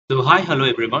So hi, hello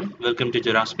everyone. Welcome to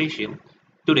Geospatial.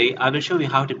 Today I will show you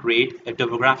how to create a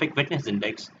topographic wetness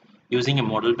index using a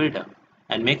model builder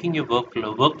and making your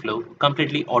workflow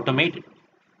completely automated.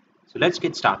 So let's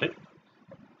get started.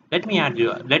 Let me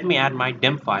add my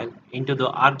dem file into the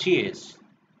ArcGIS.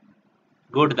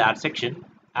 Go to the add section,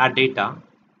 add data,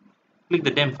 click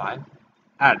the dem file,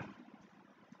 add.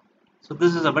 So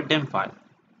this is our dem file.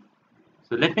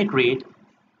 So let me create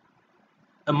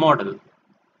a model.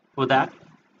 For that,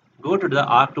 go to the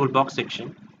Arc Toolbox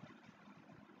section,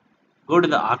 go to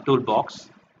the Arc Toolbox,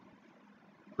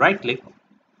 right click,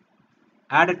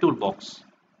 add a toolbox.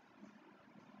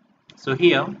 So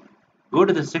here, go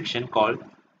to the section called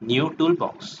New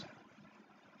Toolbox.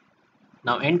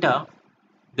 Now enter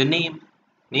the name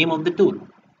of the tool.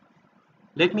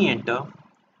 Let me enter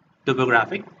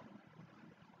Topographic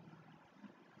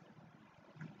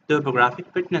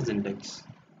Wetness Index.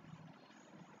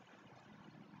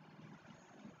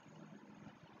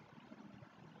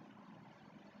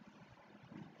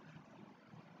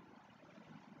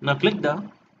 Now click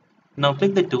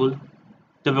the tool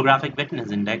Topographic Wetness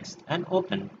Index and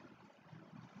open.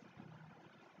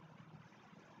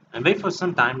 And wait for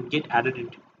some time to get added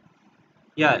into.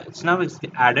 Yeah, it's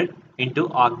added into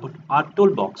Arc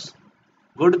Toolbox.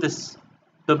 Go to this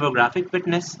Topographic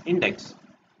Wetness Index.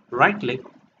 Right click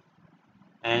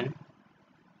and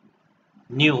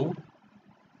new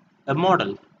a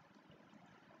model.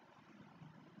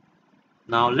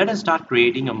 Now let us start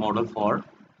creating a model for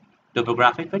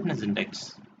Topographic Wetness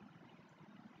Index.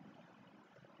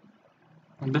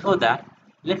 And before that,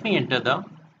 let me enter the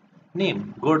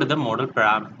name. Go to the model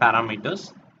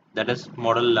parameters, that is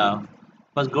model.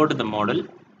 First go to the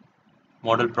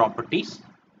model properties,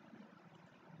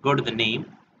 go to the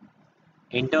name,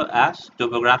 enter as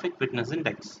Topographic Wetness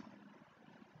Index.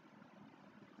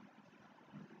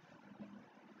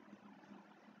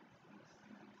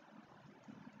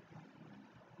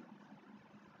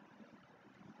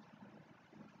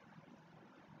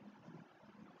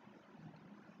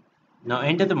 Now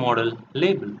enter the model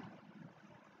label.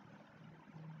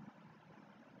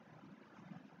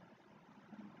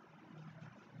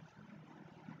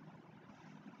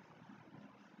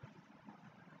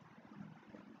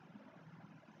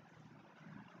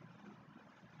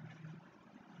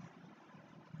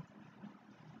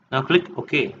 Now click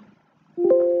OK.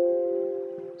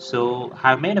 So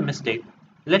I have made a mistake.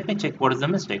 Let me check what is the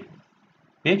mistake.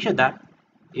 Make sure that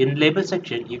in label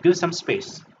section you give some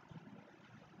space.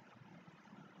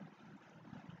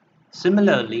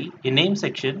 Similarly, in name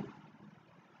section,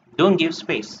 don't give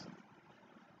space.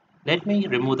 Let me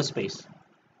remove the space.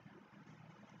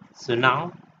 So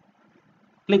now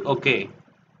click OK.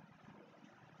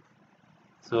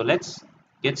 So let's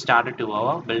get started to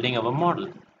our building our model.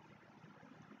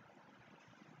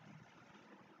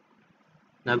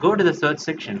 Now go to the search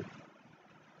section.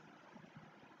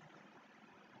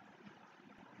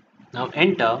 Now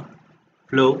enter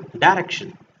flow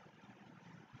direction.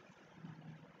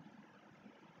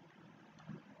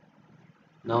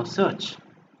 Now search.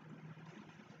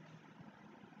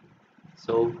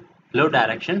 So flow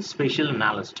direction spatial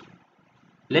analyst.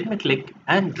 Let me click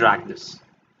and drag this.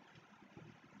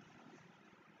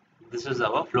 This is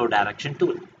our flow direction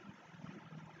tool.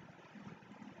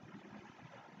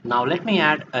 Now let me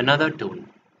add another tool.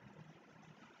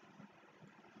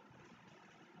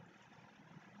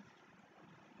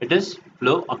 It is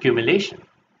flow accumulation.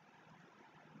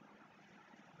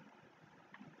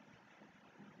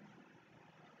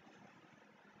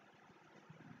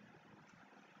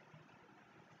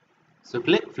 So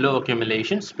click flow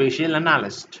accumulation spatial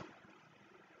analyst.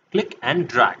 Click and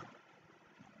drag.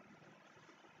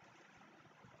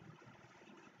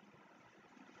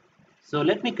 So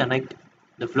let me connect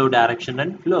the flow direction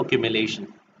and flow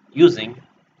accumulation using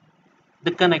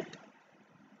the connect.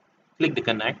 Click the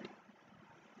connect.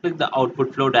 Click the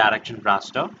output flow direction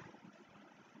raster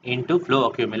into flow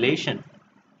accumulation.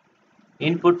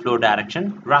 Input flow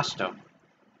direction raster.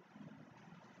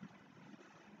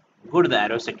 Go to the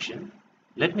arrow section.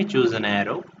 Let me choose an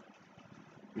arrow.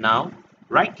 Now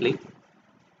right click,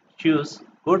 choose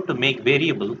go to make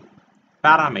variable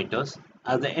parameters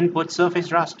as the input surface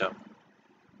raster.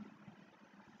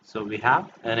 So we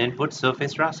have an input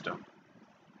surface raster.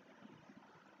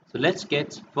 So let's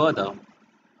get further.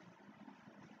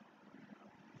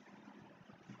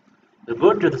 So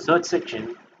go to the search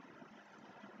section,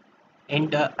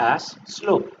 enter as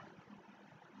slope.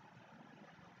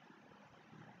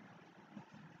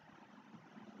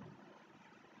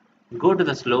 Go to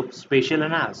the slope spatial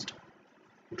analyst.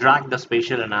 Drag the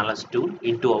spatial analyst tool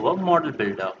into our model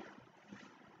builder.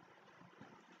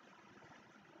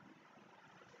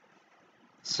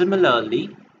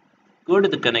 Similarly, go to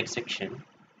the connect section,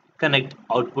 connect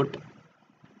output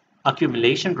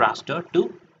accumulation raster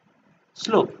to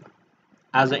slope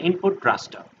as an input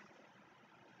raster.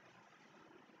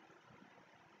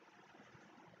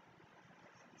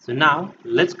 So now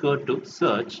let's go to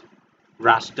search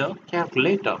Raster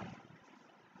Calculator.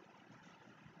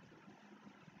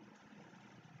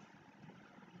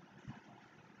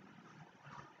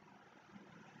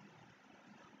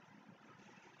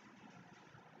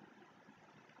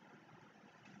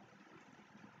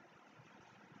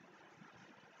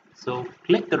 So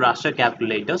click the Raster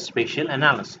Calculator Spatial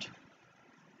Analyst.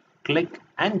 Click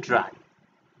and drag.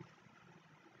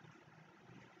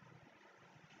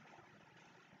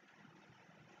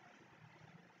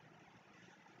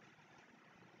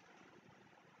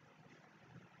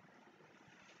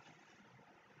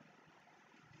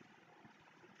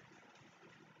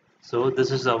 So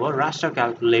this is our Raster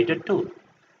Calculator tool.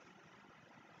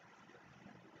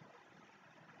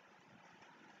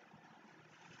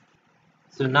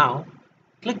 So now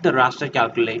click the Raster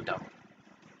Calculator.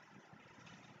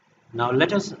 Now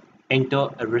let us enter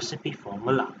a recipe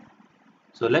formula.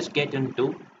 So let's get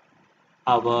into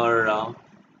our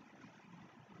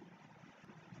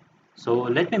so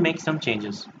let me make some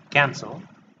changes. Cancel.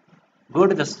 Go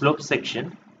to the slope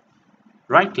section.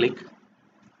 Right click.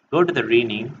 Go to the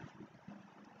rename.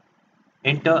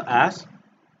 Enter as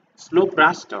slope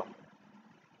raster.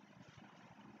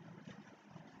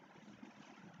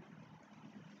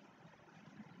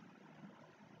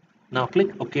 Now click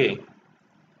OK.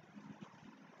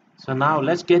 So now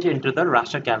let's get into the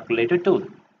Raster Calculator tool.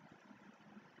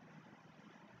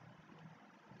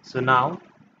 So now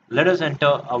let us enter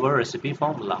our recipe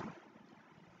formula.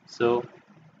 So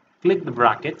click the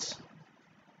brackets,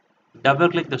 double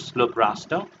click the slope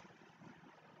raster,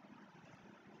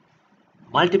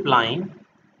 multiplying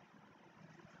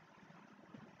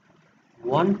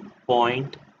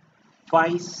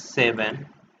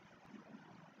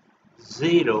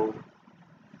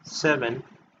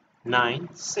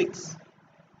 1.570,796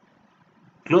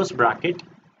 close bracket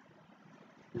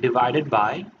divided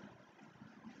by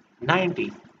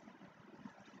 90.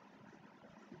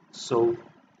 So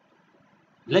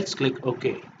let's click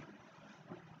OK.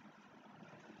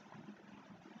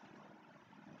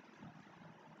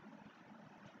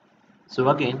 So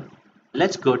again,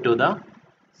 let's go to the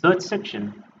search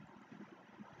section.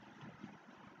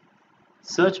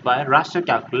 Search by Raster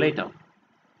Calculator.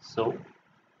 So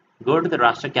go to the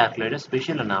Raster Calculator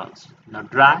Spatial Analysis. Now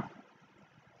drag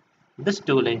this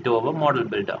tool into our model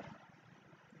builder.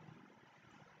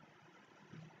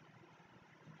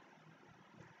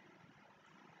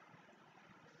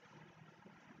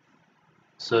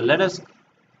 So let us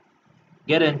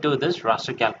get into this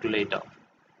Raster Calculator.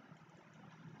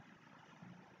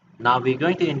 Now we're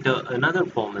going to enter another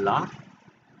formula.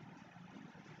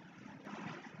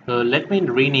 So let me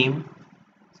rename,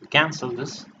 so cancel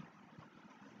this.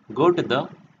 Go to the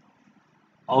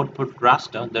output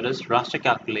raster, that is Raster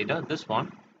Calculator, this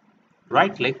one.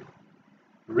 Right click,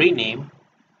 rename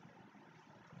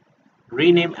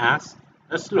as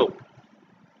a slope.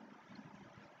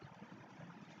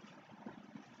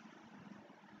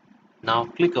 Now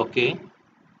click OK.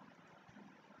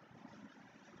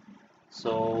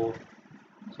 So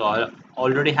I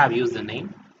already have used the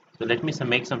name. So let me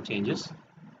make some changes.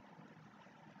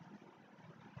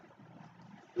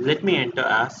 Let me enter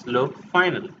as slope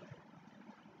final.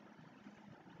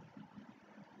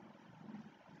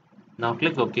 Now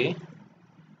click OK.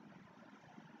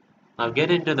 Now get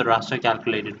into the Raster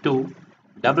Calculator 2.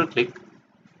 Double click.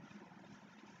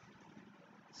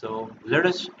 So let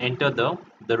us enter the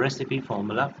recipe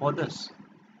formula for this.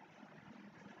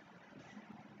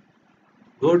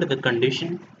 Go to the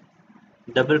condition,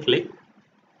 double click.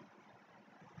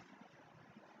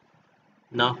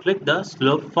 Now click the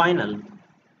slope final.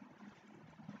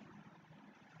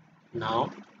 Now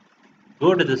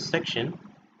go to this section,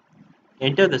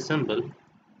 enter the symbol,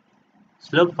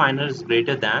 slope final is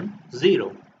greater than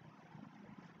 0.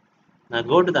 Now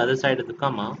go to the other side of the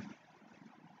comma.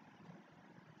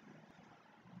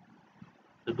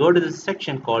 So go to this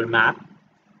section called map,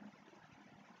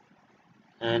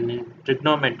 and in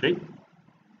trigonometric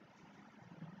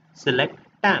select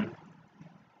tan.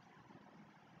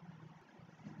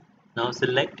 Now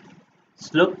select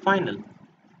slope final.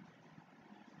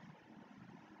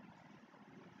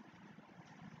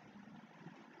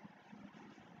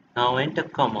 Now enter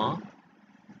comma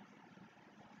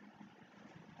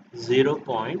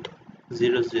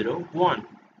 0.001.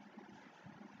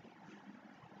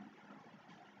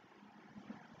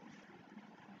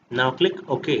 Now click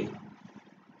OK.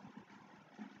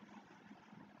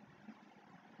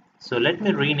 So let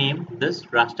me rename this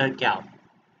raster cal.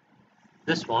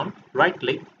 This one, right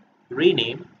click,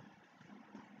 rename.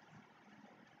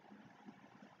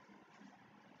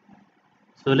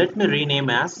 So let me rename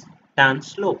as tan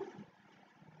slope.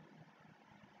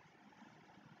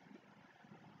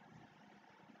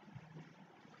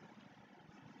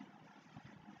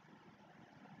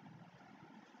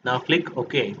 Now click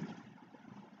OK.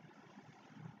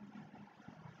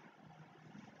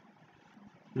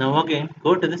 Now again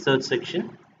go to the search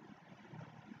section,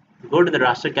 go to the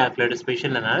Raster Calculator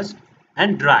Spatial Analyst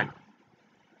and drag.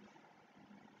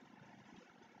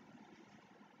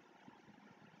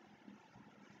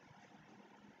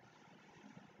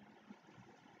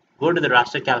 Go to the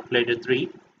Raster Calculator 3.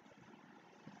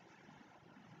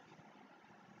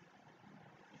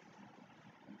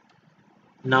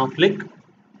 Now click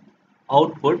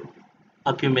Output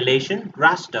Accumulation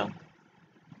Raster.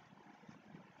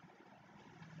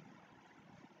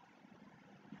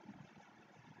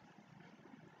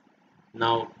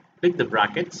 Now click the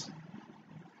brackets.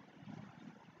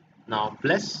 Now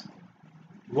plus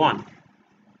 1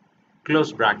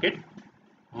 close bracket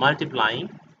multiplying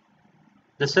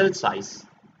the cell size.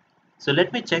 So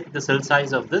let me check the cell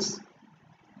size of this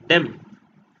DEM.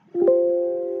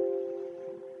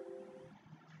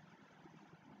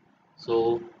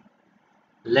 So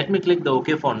let me click the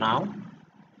OK for now.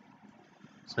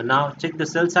 So now check the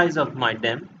cell size of my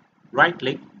DEM. Right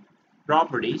click,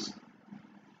 properties,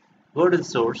 go to the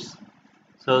source.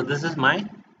 So this is my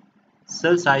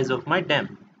cell size of my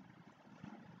DEM.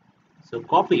 So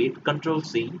copy it, Control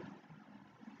C.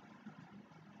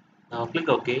 Now click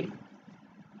OK.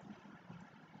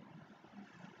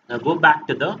 Now go back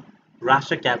to the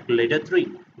Raster Calculator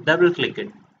 3. Double click it.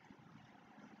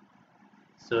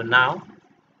 So now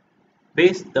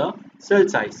paste the cell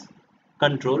size.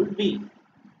 Control V.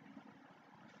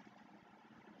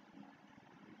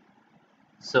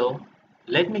 So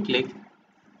let me click.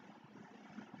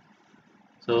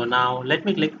 So now let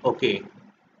me click OK.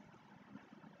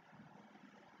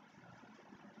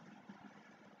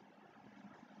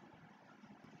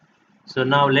 So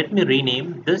now let me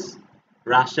rename this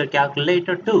Raster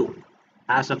Calculator 2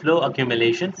 as a flow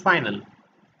accumulation final,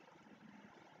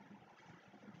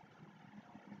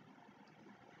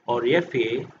 or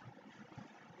FA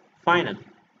final.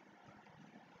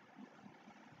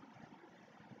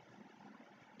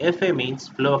 FA means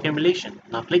flow accumulation.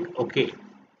 Now click OK.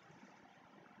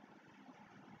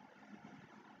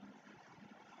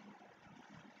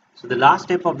 So the last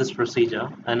step of this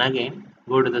procedure, and again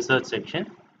go to the search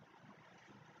section,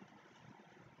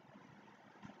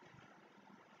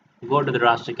 go to the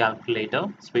Raster Calculator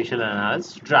Spatial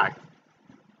Analysis, drag.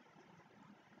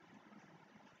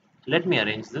 Let me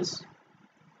arrange this.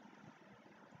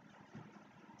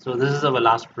 So this is our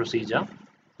last procedure.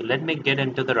 So let me get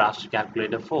into the Raster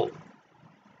Calculator 4.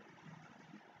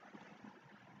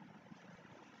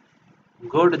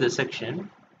 Go to the section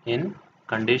in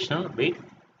conditional,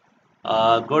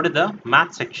 go to the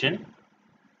math section,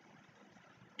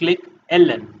 click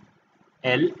LN,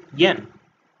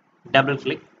 double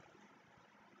click.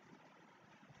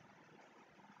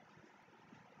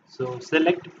 So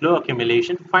select flow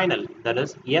accumulation final, that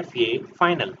is FA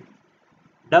final,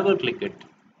 double click it.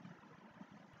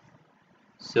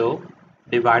 So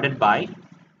divided by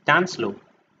tan slope,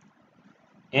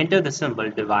 enter the symbol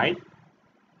divide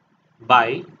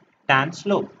by tan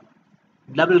slope,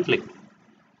 double click.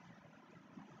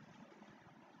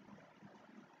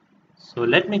 So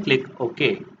let me click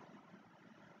OK.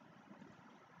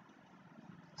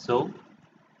 So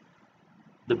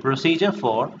the procedure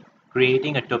for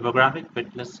creating a topographic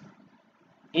wetness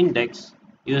index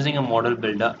using a model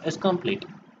builder is complete.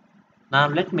 Now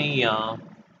let me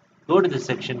go to the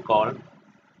section called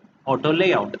auto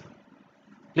layout.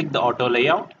 Click the auto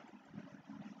layout.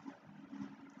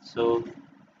 So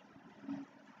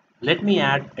let me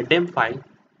add a DEM file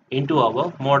into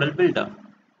our model builder.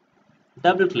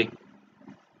 Double click,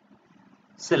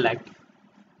 select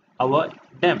our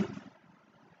DEM,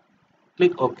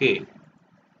 click OK.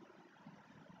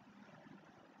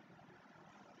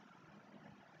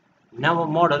 Now our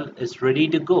model is ready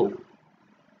to go.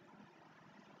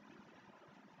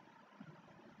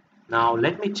 Now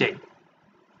let me check.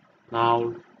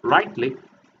 Now right click,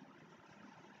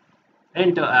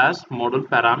 enter as model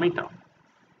parameter,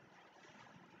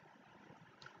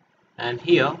 and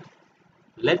here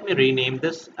let me rename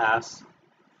this as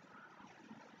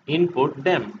input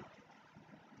DEM.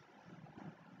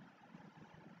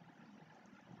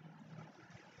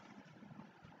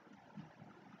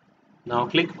 Now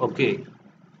click OK.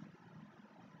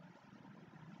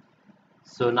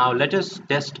 So now let us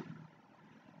test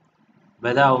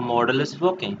whether our model is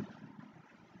working.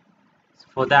 So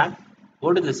for that,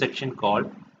 go to the section called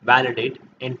Validate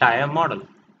Entire Model.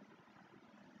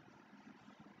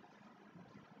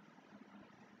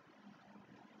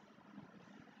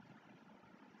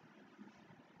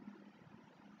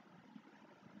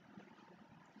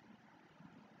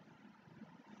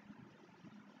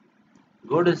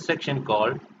 Go to the section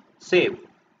called Save.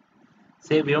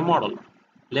 Save your model.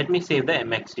 Let me save the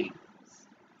MXD.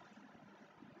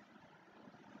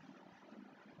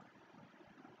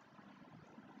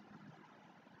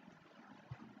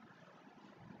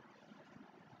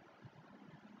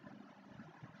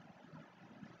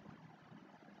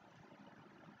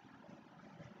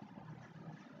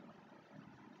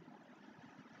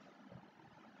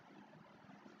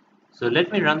 So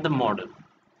let me run the model.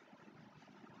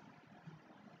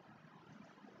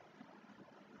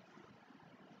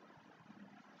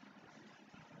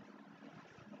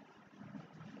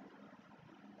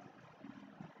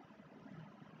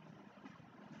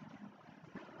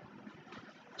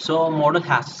 So our model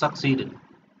has succeeded.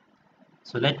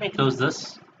 So let me close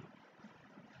this.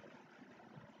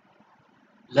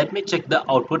 Let me check the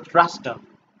output raster.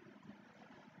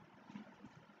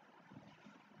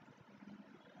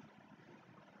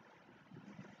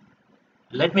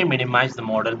 Let me minimize the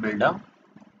model builder.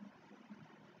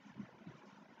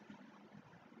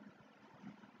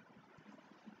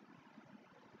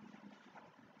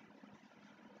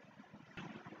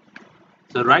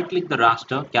 So right click the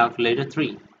Raster Calculator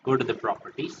 3. Go to the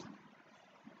properties.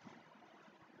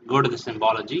 Go to the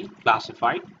symbology,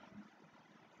 classified,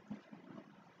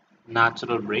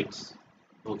 natural breaks.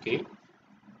 Okay.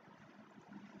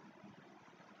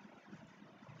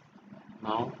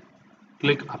 Now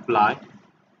click apply.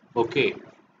 Okay.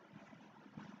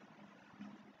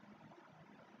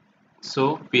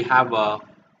 So we have a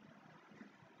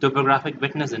topographic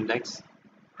wetness index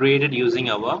created using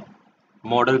our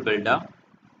model builder.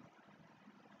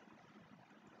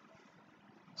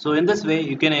 So in this way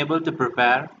you can able to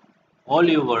prepare all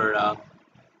your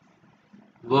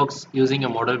works using a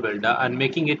model builder and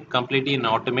making it completely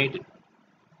automated.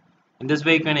 In this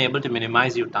way you can able to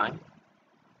minimize your time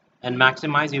and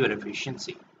maximize your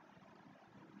efficiency.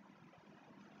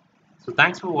 So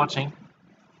thanks for watching.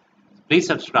 Please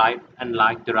subscribe and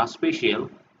like the Raspberry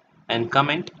and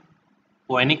comment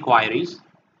for any queries.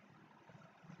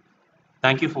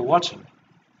 Thank you for watching.